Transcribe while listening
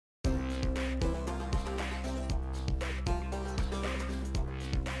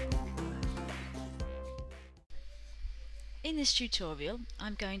In this tutorial,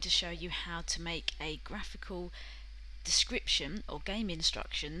 I'm going to show you how to make a graphical description or game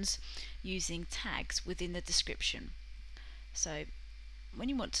instructions using tags within the description. So when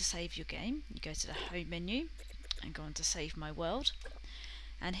you want to save your game, you go to the home menu and go on to Save My World,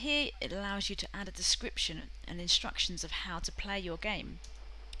 and here it allows you to add a description and instructions of how to play your game.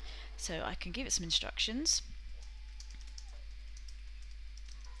 So I can give it some instructions.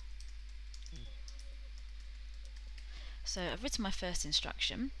 So I've written my first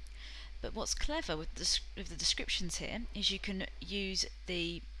instruction, but what's clever with the descriptions here is you can use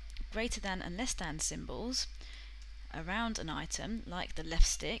the greater than and less than symbols around an item, like the left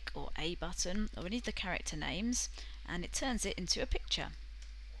stick or A button or any of the character names, and it turns it into a picture.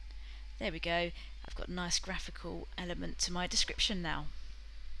 There we go, I've got a nice graphical element to my description now.